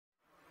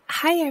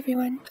Hi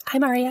everyone,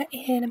 I'm Aria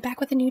and I'm back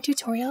with a new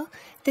tutorial.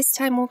 This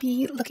time we'll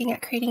be looking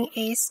at creating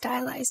a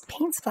stylized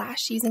paint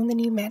splash using the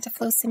new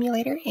Mantaflow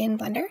simulator in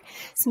Blender.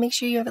 So make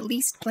sure you have at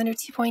least Blender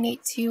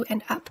 2.82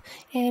 and up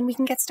and we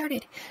can get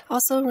started.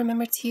 Also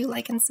remember to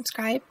like and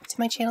subscribe to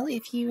my channel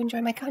if you enjoy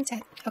my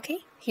content. Okay,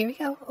 here we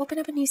go. Open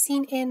up a new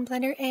scene in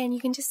Blender and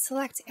you can just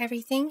select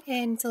everything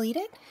and delete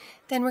it.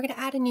 Then we're going to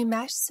add a new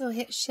mesh, so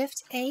hit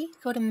Shift A,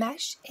 go to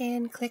Mesh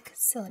and click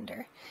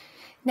Cylinder.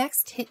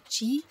 Next, hit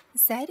G,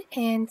 Z,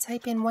 and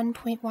type in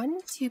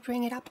 1.1 to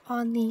bring it up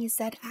on the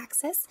Z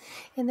axis.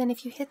 And then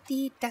if you hit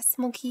the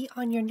decimal key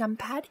on your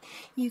numpad,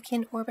 you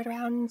can orbit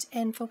around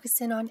and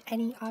focus in on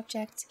any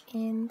object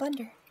in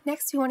Blender.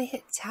 Next, we want to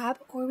hit Tab,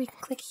 or we can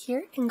click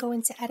here and go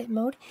into Edit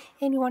mode.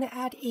 And we want to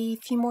add a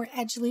few more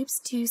edge loops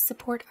to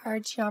support our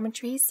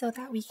geometry so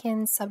that we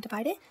can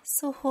subdivide it.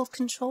 So hold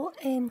Control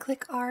and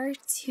click R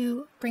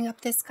to bring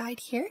up this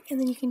guide here. And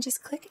then you can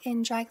just click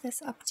and drag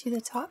this up to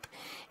the top.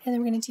 And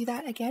then we're going to do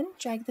that again.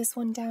 Drag this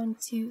one down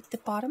to the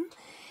bottom.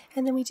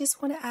 And then we just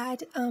want to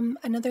add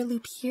another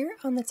loop here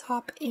on the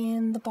top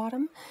and the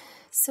bottom.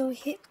 So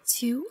hit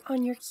 2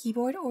 on your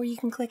keyboard, or you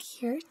can click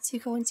here to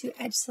go into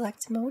Edge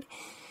Select mode.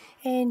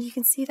 And you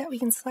can see that we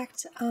can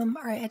select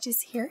our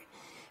edges here,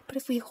 but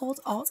if we hold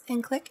Alt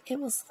and click, it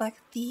will select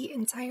the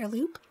entire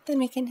loop. Then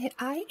we can hit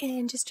I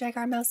and just drag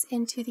our mouse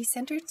into the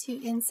center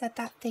to inset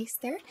that face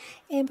there.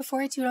 And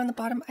before I do it on the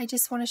bottom, I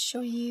just want to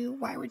show you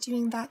why we're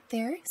doing that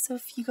there. So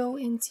if you go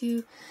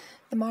into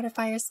the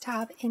modifiers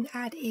tab and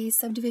add a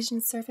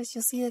subdivision surface,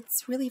 you'll see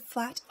it's really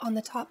flat on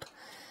the top,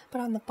 but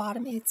on the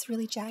bottom it's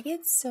really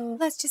jagged. So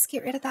let's just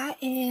get rid of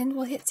that and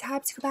we'll hit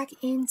Tab to go back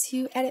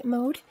into edit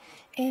mode,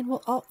 and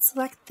we'll Alt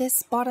select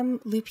this bottom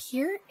loop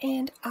here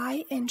and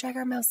I and drag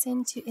our mouse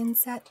in to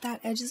inset that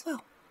edge as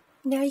well.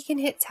 Now you can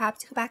hit Tab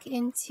to go back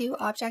into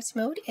object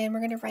mode, and we're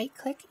going to right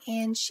click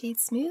and shade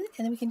smooth,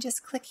 and then we can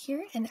just click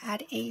here and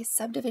add a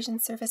subdivision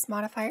surface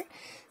modifier.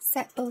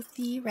 Set both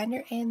the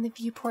render and the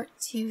viewport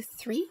to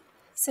 3.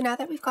 So now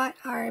that we've got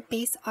our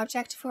base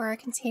object for our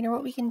container,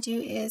 what we can do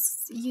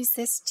is use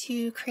this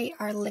to create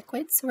our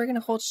liquid. So we're going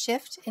to hold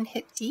Shift and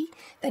hit D,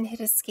 then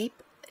hit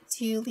Escape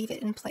to leave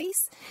it in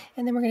place.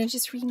 And then we're going to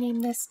just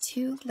rename this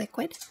to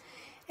liquid.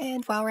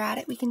 And while we're at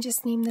it, we can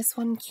just name this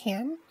one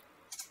can,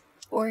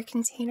 or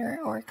container,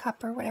 or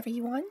cup, or whatever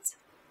you want.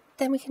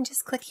 Then we can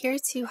just click here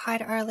to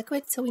hide our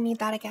liquid, so we need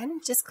that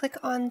again. Just click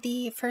on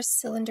the first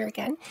cylinder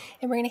again,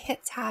 and we're going to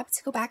hit Tab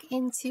to go back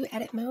into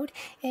edit mode,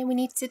 and we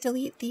need to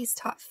delete these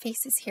top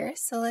faces here.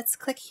 So let's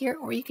click here,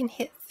 or you can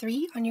hit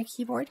 3 on your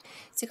keyboard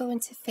to go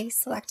into face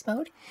select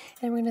mode,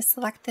 and we're going to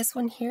select this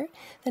one here,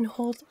 then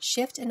hold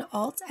Shift and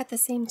Alt at the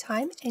same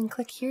time, and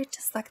click here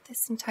to select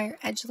this entire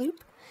edge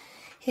loop.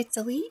 Hit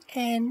delete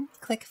and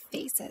click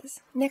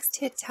faces. Next,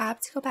 hit Tab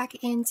to go back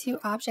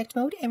into object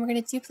mode, and we're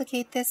going to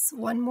duplicate this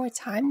one more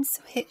time.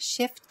 So hit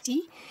Shift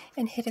D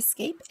and hit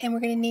escape, and we're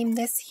going to name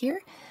this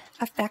here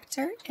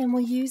Effector, and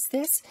we'll use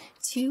this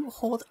to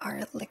hold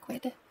our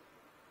liquid.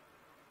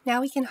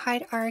 Now we can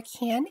hide our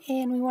can,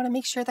 and we want to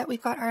make sure that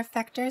we've got our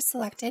effector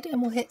selected,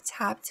 and we'll hit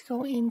Tab to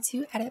go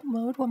into edit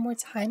mode one more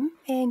time.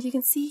 And you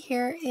can see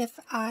here, if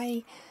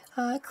I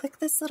click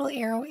this little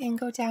arrow and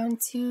go down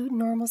to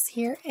normals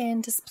here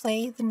and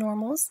display the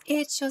normals,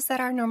 it shows that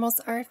our normals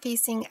are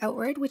facing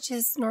outward, which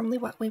is normally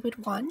what we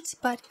would want,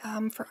 but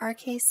for our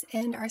case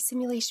and our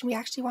simulation, we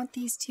actually want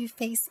these to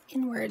face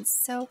inwards.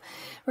 So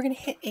we're going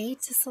to hit A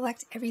to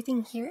select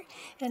everything here,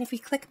 and if we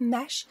click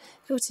mesh,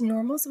 go to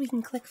normals, we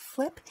can click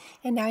flip,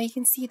 and now you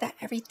can see that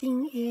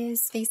everything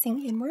is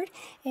facing inward,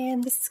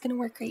 and this is going to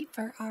work great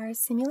for our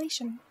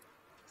simulation.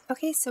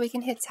 Okay, so we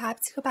can hit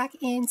Tab to go back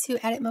into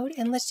edit mode,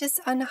 and let's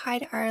just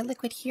unhide our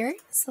liquid here,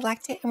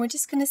 select it, and we're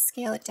just going to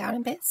scale it down a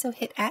bit. So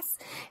hit S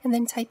and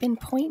then type in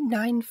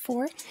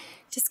 0.94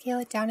 to scale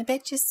it down a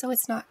bit, just so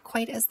it's not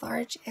quite as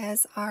large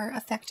as our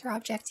effector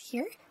object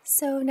here.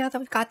 So now that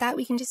we've got that,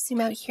 we can just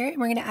zoom out here, and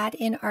we're going to add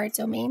in our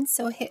domain.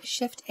 So hit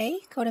Shift A,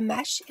 go to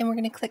Mesh, and we're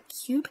going to click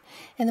Cube,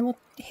 and then we'll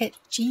hit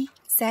G,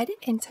 Z,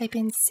 and type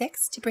in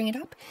 6 to bring it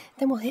up.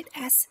 Then we'll hit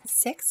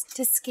S6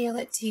 to scale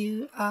it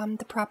to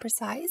the proper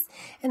size.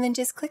 And then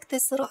just click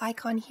this little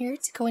icon here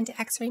to go into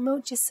X-ray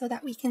mode, just so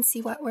that we can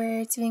see what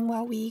we're doing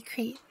while we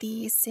create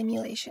the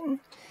simulation.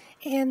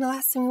 And the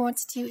last thing we want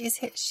to do is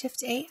hit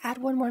Shift A, add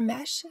one more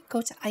mesh,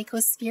 go to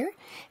Icosphere,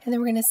 and then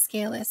we're going to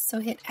scale this. So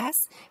hit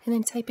S and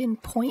then type in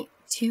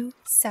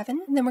 0.27,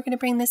 and then we're going to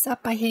bring this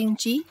up by hitting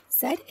G,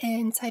 Z,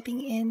 and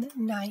typing in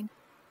 9.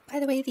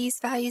 By the way, these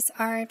values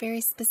are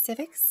very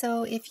specific,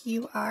 so if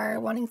you are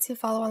wanting to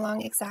follow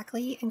along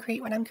exactly and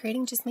create what I'm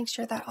creating, just make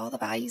sure that all the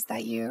values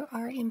that you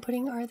are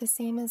inputting are the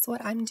same as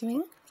what I'm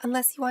doing,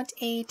 unless you want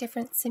a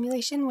different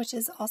simulation, which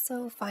is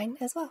also fine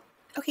as well.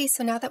 Okay,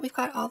 so now that we've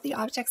got all the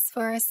objects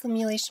for our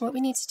simulation, what we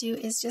need to do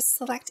is just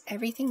select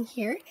everything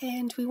here,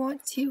 and we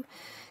want to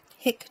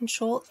hit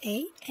Control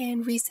A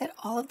and reset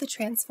all of the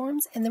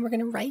transforms, and then we're going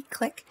to right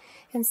click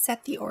and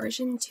set the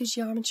origin to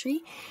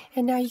geometry,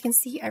 and now you can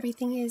see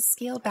everything is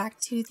scaled back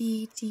to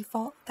the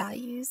default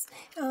values,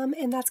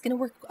 and that's going to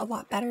work a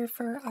lot better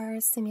for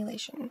our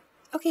simulation.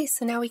 Okay,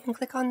 so now we can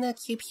click on the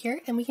cube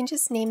here and we can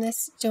just name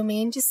this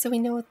domain just so we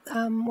know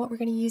what we're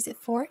going to use it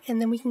for.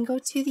 And then we can go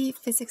to the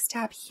physics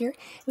tab here.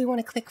 We want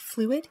to click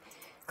fluid.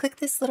 Click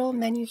this little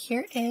menu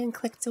here and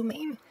click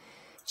domain.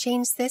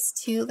 Change this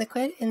to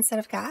liquid instead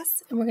of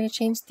gas, and we're going to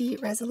change the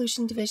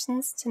resolution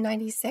divisions to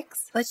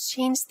 96. Let's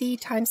change the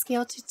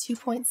timescale to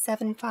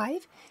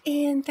 2.75,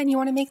 and then you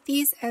want to make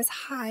these as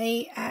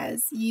high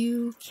as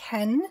you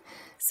can.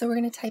 So we're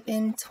going to type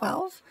in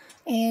 12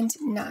 and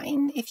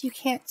 9. If you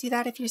can't do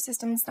that, if your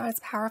system's not as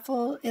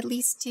powerful, at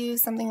least do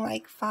something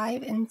like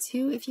 5 and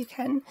 2 if you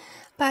can.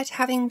 But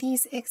having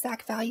these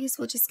exact values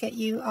will just get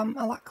you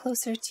a lot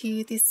closer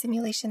to the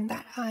simulation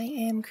that I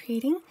am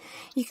creating.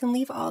 You can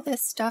leave all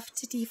this stuff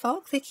to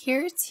default. Click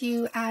here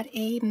to add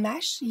a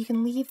mesh. You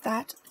can leave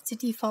that to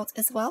default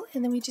as well,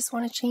 and then we just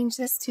want to change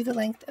this to the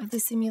length of the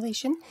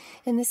simulation.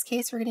 In this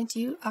case, we're going to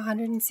do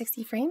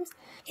 160 frames,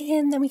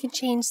 and then we can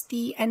change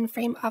the end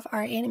frame of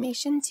our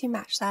animation to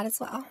match that as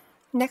well.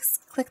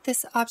 Next, click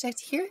this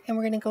object here, and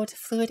we're going to go to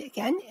fluid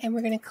again, and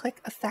we're going to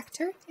click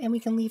effector, and we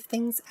can leave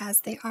things as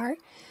they are.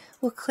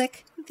 We'll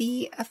click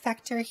the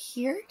effector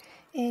here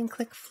and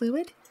click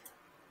fluid.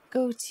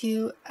 Go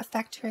to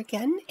effector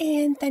again,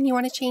 and then you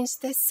want to change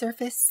this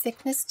surface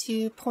thickness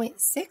to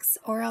 0.6,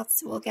 or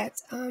else we'll get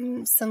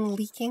some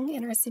leaking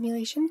in our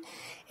simulation.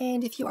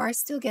 And if you are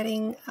still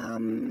getting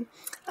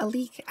a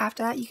leak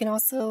after that, you can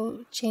also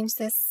change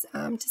this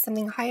to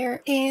something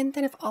higher. And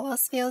then if all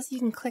else fails, you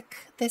can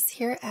click this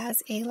here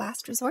as a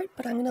last resort,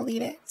 but I'm going to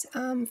leave it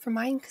for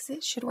mine because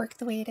it should work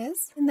the way it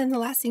is. And then the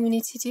last thing we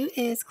need to do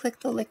is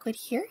click the liquid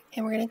here,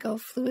 and we're going to go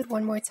fluid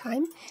one more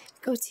time.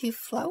 Go to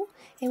flow,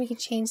 and we can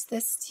change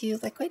this to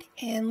liquid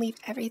and leave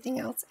everything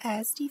else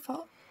as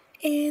default.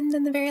 And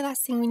then the very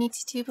last thing we need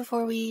to do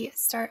before we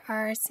start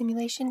our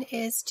simulation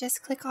is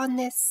just click on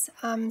this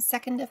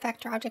second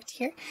effector object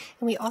here,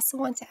 and we also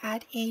want to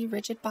add a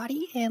rigid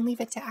body and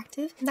leave it to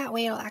active. And that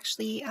way it'll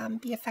actually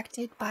be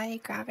affected by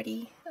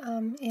gravity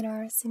in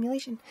our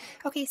simulation.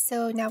 Okay,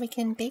 so now we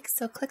can bake.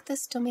 So click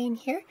this domain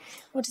here.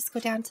 We'll just go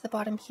down to the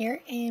bottom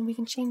here, and we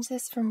can change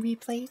this from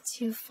replay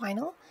to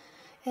final.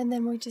 And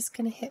then we're just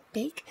going to hit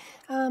bake.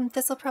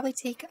 This will probably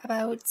take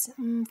about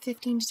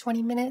 15 to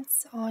 20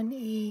 minutes on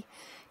a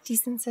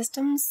decent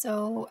system,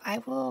 so I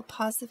will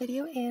pause the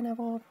video and I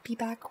will be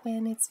back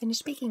when it's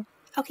finished baking.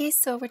 Okay,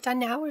 so we're done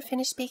now. We're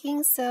finished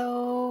baking,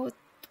 so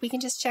we can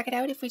just check it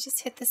out. If we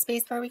just hit the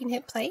space bar, we can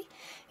hit play,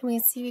 and we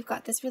can see we've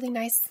got this really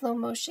nice slow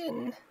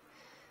motion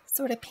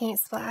sort of paint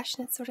splash,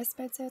 and it sort of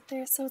spreads out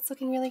there, so it's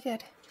looking really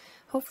good.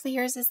 Hopefully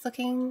yours is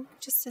looking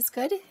just as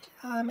good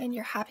and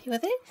you're happy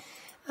with it.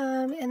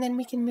 And then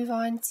we can move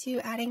on to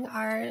adding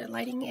our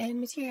lighting and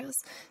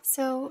materials.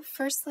 So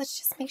first, let's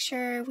just make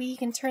sure we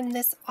can turn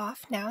this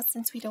off now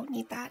since we don't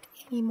need that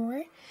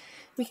anymore.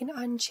 We can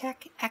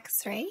uncheck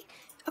X-ray.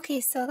 Okay,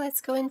 so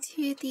let's go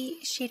into the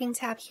shading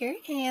tab here,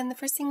 and the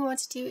first thing we want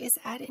to do is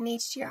add an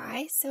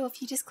HDRI. So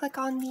if you just click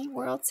on the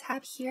world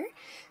tab here,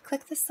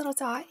 click this little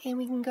dot, and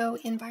we can go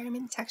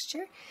environment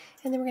texture,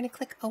 and then we're going to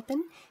click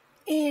open.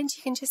 And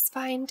you can just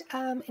find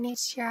an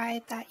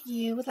HDRI that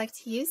you would like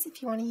to use.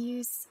 If you want to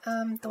use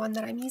the one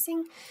that I'm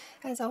using,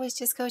 as always,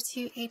 just go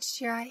to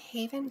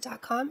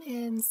hdrihaven.com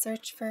and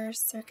search for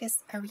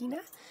Circus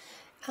Arena.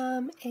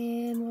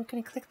 And we're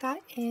going to click that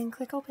and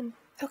click open.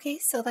 Okay,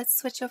 so let's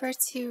switch over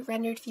to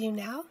rendered view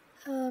now.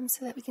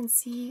 So that we can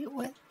see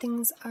what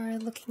things are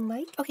looking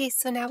like. Okay,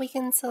 so now we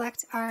can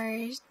select our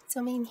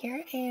domain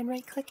here and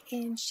right click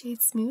and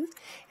shade smooth,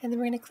 and then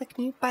we're going to click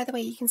new. By the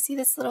way, you can see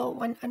this little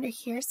one under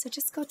here, so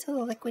just go to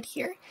the liquid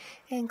here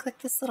and click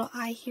this little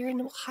eye here and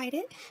it will hide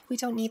it. We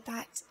don't need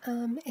that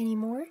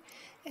anymore,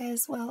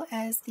 as well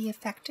as the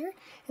effector,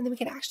 and then we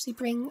can actually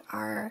bring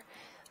our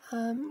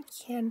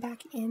can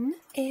back in,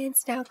 and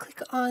now click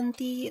on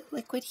the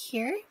liquid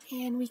here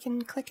and we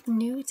can click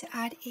new to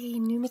add a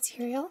new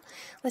material.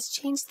 Let's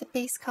change the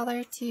base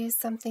color to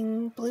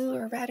something blue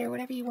or red or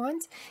whatever you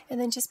want, and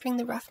then just bring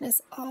the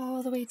roughness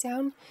all the way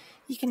down.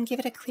 You can give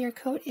it a clear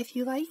coat if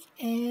you like,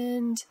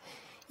 and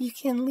you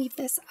can leave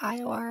this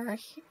IOR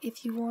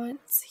if you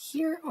want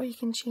here, or you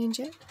can change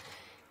it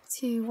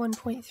to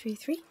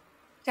 1.33.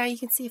 Now you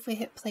can see if we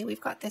hit play, we've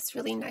got this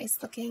really nice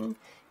looking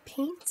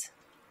paint,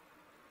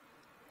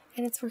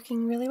 and it's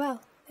working really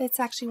well. It's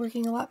actually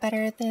working a lot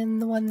better than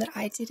the one that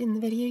I did in the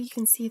video. You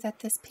can see that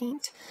this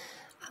paint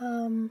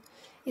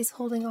is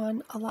holding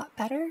on a lot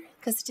better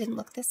because it didn't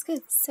look this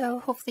good. So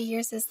hopefully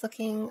yours is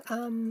looking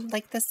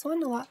like this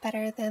one, a lot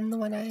better than the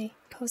one I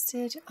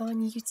posted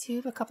on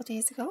YouTube a couple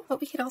days ago.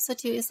 What we can also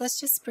do is let's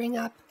just bring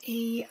up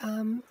a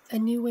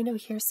new window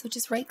here. So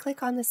just right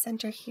click on the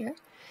center here,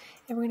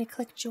 and we're going to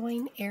click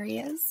join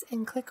areas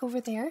and click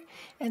over there,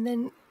 and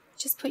then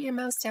just put your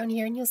mouse down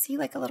here and you'll see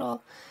like a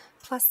little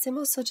plus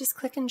symbol, so just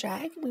click and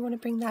drag. We want to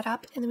bring that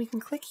up, and then we can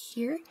click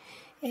here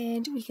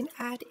and we can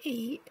add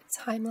a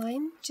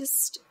timeline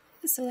just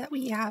so that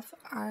we have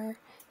our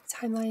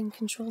timeline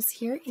controls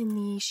here in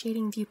the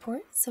shading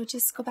viewport. So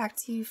just go back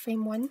to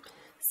frame 1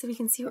 so we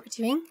can see what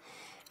we're doing.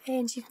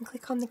 And you can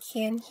click on the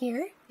can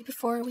here.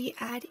 Before we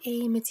add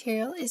a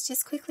material is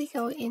just quickly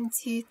go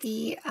into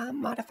the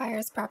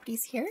modifiers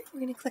properties here. We're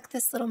going to click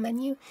this little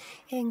menu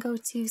and go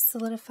to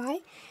solidify,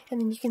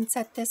 and then you can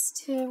set this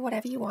to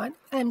whatever you want.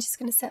 I'm just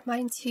going to set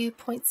mine to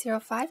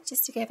 0.05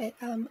 just to give it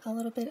a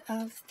little bit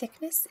of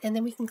thickness, and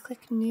then we can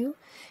click new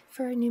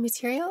for a new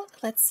material.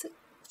 Let's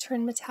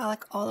turn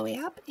metallic all the way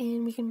up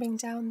and we can bring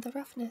down the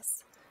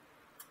roughness.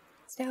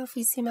 So now if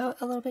we zoom out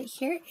a little bit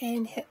here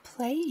and hit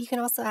play, you can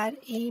also add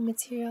a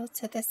material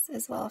to this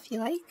as well if you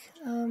like.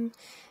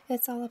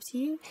 It's all up to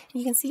you.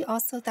 And you can see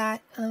also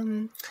that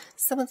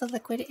some of the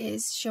liquid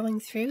is showing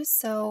through,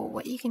 so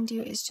what you can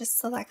do is just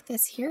select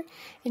this here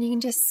and you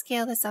can just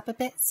scale this up a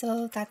bit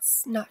so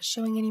that's not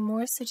showing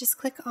anymore. So just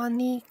click on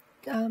the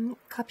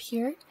cup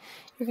here.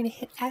 You're going to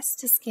hit S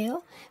to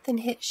scale, then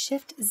hit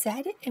Shift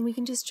Z, and we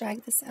can just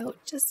drag this out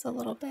just a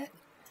little bit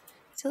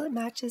till it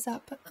matches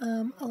up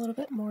a little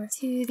bit more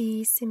to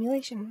the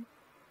simulation.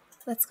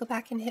 Let's go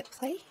back and hit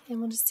play and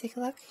we'll just take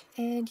a look,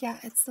 and yeah,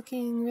 it's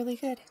looking really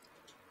good.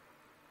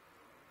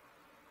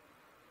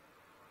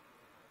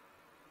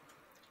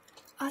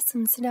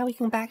 Awesome, so now we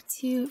can go back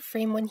to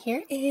frame 1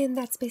 here, and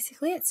that's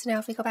basically it. So now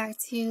if we go back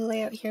to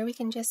layout here, we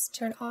can just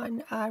turn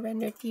on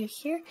rendered view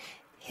here,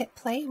 hit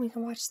play, and we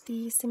can watch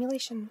the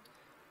simulation.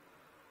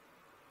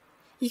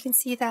 You can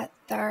see that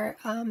our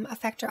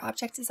effector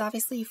object is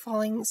obviously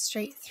falling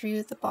straight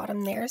through the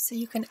bottom there, so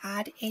you can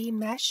add a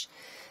mesh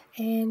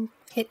and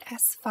hit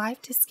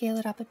S5 to scale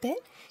it up a bit,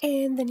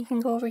 and then you can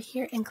go over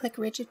here and click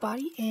rigid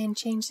body and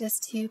change this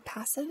to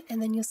passive,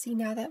 and then you'll see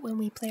now that when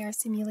we play our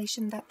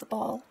simulation that the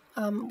ball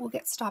will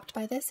get stopped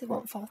by this. It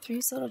won't fall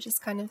through, so it'll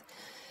just kind of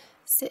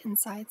sit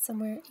inside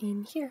somewhere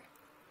in here.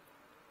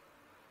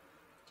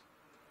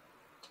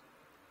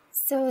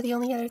 So the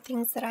only other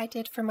things that I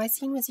did for my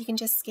scene was you can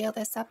just scale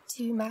this up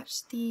to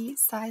match the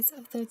size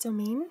of the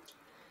domain.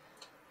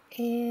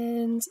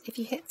 And if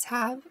you hit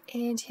tab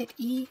and hit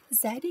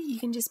EZ, you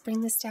can just bring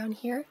this down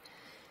here.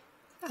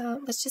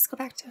 Let's just go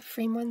back to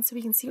frame 1 so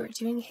we can see what we're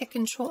doing. Hit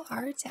Control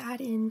R to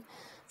add in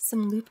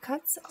some loop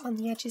cuts on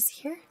the edges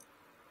here.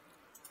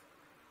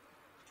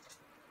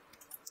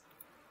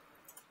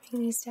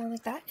 Bring these down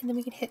like that, and then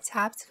we can hit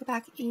tab to go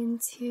back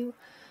into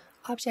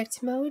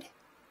object mode.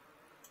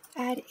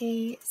 Add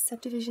a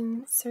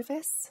subdivision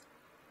surface,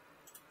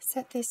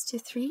 set this to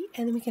 3,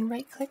 and then we can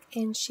right click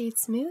and shade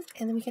smooth,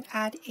 and then we can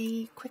add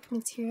a quick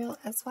material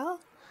as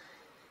well.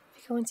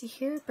 If you go into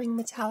here, bring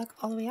metallic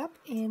all the way up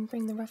and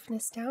bring the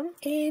roughness down,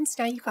 and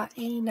now you've got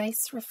a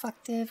nice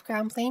reflective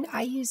ground plane.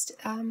 I used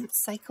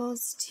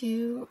cycles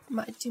to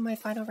do my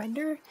final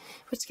render,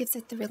 which gives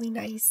it the really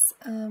nice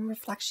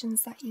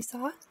reflections that you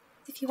saw.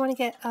 If you want to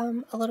get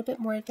a little bit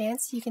more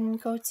advanced, you can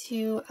go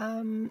to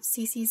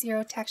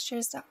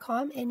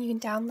cc0textures.com and you can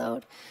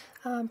download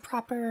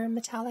proper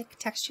metallic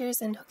textures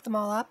and hook them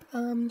all up.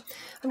 I'm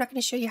not going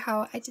to show you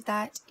how I did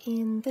that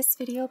in this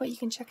video, but you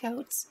can check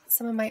out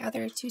some of my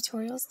other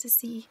tutorials to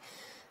see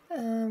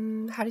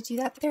how to do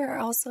that. There are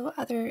also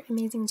other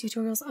amazing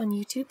tutorials on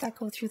YouTube that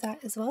go through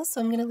that as well,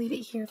 so I'm going to leave it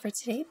here for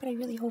today, but I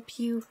really hope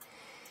you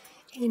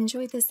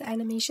enjoyed this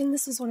animation.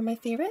 This was one of my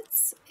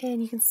favorites,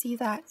 and you can see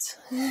that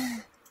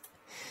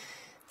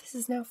this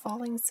is now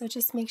falling, so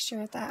just make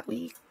sure that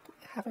we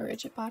have a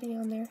rigid body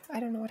on there. I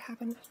don't know what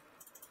happened.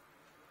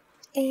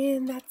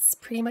 And that's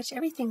pretty much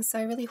everything, so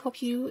I really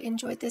hope you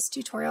enjoyed this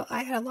tutorial.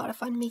 I had a lot of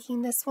fun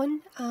making this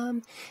one,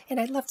 and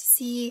I'd love to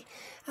see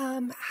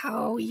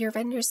how your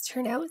renders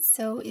turn out.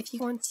 So if you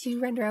want to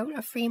render out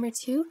a frame or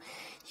two,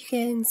 you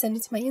can send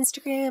it to my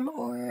Instagram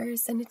or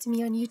send it to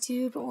me on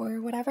YouTube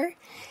or whatever,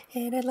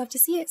 and I'd love to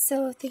see it.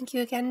 So thank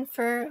you again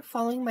for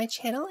following my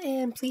channel,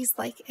 and please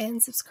like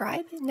and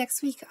subscribe.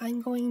 Next week I'm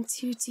going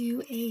to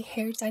do a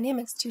hair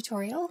dynamics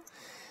tutorial.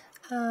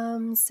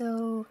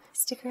 So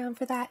stick around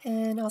for that,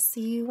 and I'll see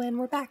you when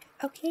we're back.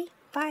 Okay,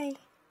 bye.